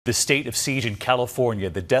The state of siege in California,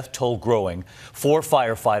 the death toll growing. 4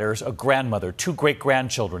 firefighters, a grandmother, 2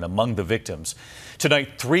 great-grandchildren among the victims.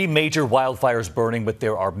 Tonight, 3 major wildfires burning, but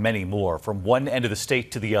there are many more from one end of the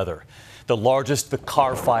state to the other. The largest, the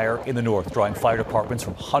Carr fire in the north, drawing fire departments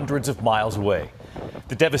from hundreds of miles away.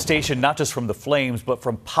 The devastation not just from the flames, but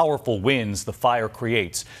from powerful winds the fire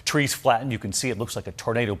creates. Trees flattened. You can see it looks like a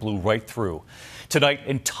tornado blew right through. Tonight,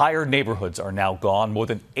 entire neighborhoods are now gone. More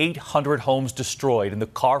than 800 homes destroyed in the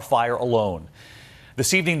Carr fire alone.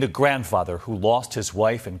 This evening, the grandfather who lost his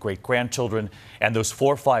wife and great-grandchildren and those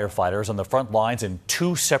 4 firefighters on the front lines in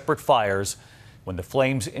 2 separate fires when the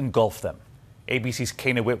flames engulfed them. ABC's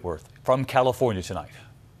Kana Whitworth from California tonight.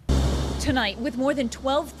 Tonight, with more than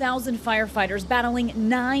 12,000 firefighters battling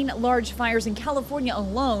 9 large fires in California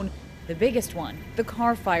alone, the biggest one, the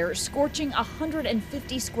Carr fire, scorching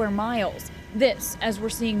 150 square miles. This, as we're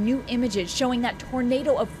seeing new images showing that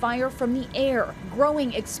tornado of fire from the air,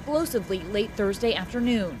 growing explosively late Thursday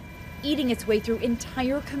afternoon, eating its way through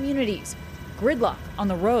entire communities. Gridlock on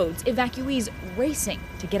the roads, evacuees racing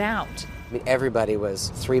to get out. I mean, everybody was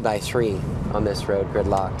 3 by 3 on this road,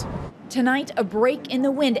 gridlocked. Tonight, a break in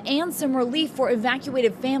the wind and some relief for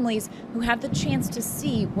evacuated families who have the chance to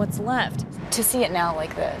see what's left. To see it now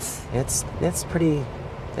like this, It's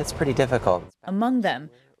pretty difficult. Among them,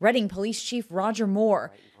 Redding Police Chief Roger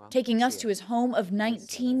Moore, taking us to his home of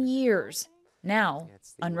 19 years, now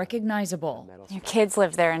unrecognizable. your kids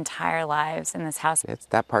lived their entire lives in this house.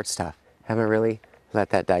 That part's tough. Haven't really let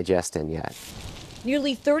that digest in yet.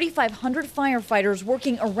 Nearly 3,500 firefighters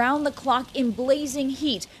working around the clock in blazing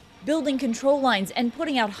heat, building control lines and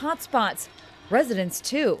putting out hot spots. Residents,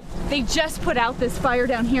 too. They just put out this fire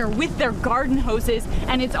down here with their garden hoses,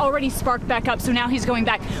 and it's already sparked back up, so now he's going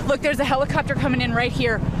back. Look, there's a helicopter coming in right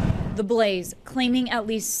here. The blaze claiming at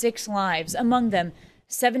least 6 lives, among them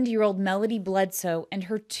 70-year-old Melody Bledsoe and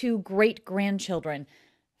her 2 great-grandchildren,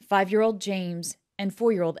 5-year-old James and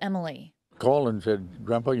 4-year-old Emily. Called and said,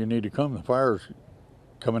 "Grandpa, you need to come. The fire's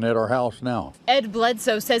coming at our house now." Ed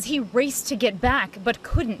Bledsoe says he raced to get back, but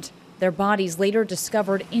couldn't. Their bodies later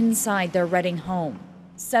discovered inside their Redding home.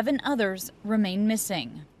 7 others remain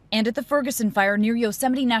missing. And at the Ferguson fire near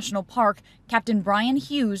Yosemite National Park, Captain Brian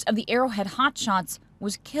Hughes of the Arrowhead Hotshots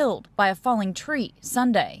was killed by a falling tree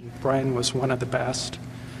Sunday. Brian was one of the best.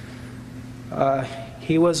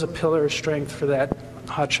 He was a pillar of strength for that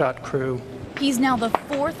hotshot crew. He's now the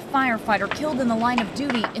 4th firefighter killed in the line of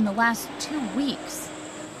duty in the last 2 weeks.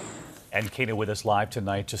 And Kana with us live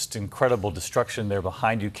tonight. Just incredible destruction there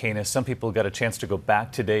behind you, Kana. Some people got a chance to go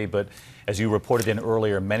back today, but as you reported in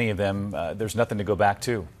earlier, many of them, there's nothing to go back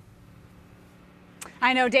to.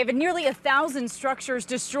 I know, David, nearly 1,000 structures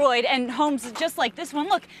destroyed and homes just like this one.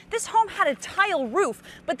 Look, this home had a tile roof,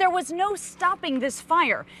 but there was no stopping this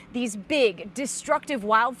fire. These big, destructive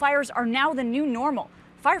wildfires are now the new normal.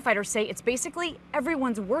 Firefighters say it's basically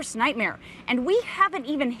everyone's worst nightmare. And we haven't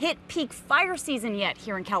even hit peak fire season yet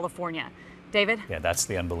here in California. David? Yeah, that's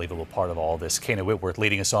the unbelievable part of all this. Kana Whitworth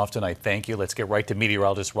leading us off tonight. Thank you. Let's get right to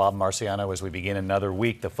meteorologist Rob Marciano as we begin another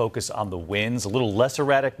week. The focus on the winds, a little less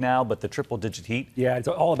erratic now, but the triple-digit heat. Yeah, it's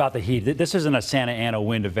all about the heat. This isn't a Santa Ana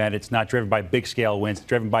wind event. It's not driven by big-scale winds. It's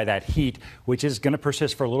driven by that heat, which is going to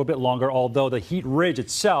persist for a little bit longer, although the heat ridge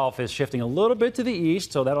itself is shifting a little bit to the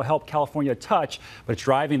east, so that'll help California a touch, but it's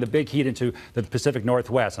driving the big heat into the Pacific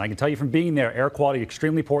Northwest. And I can tell you from being there, air quality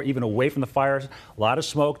extremely poor, even away from the fires. A lot of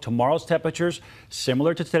smoke. Tomorrow's temperatures,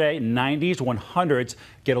 similar to today, 90s, 100s.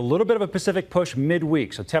 Get a little bit of a Pacific push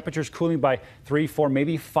midweek. So temperatures cooling by 3, 4,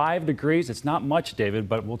 maybe 5 degrees. It's not much, David,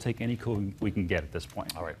 but we'll take any cooling we can get at this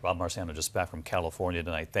point. All right, Rob Marciano just back from California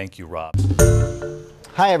tonight. Thank you, Rob.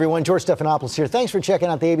 Hi, everyone. George Stephanopoulos here. Thanks for checking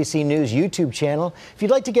out the ABC News YouTube channel. If you'd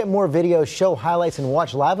like to get more videos, show highlights, and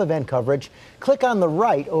watch live event coverage, click on the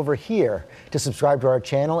right over here to subscribe to our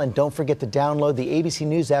channel. And don't forget to download the ABC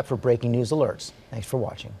News app for breaking news alerts. Thanks for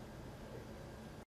watching.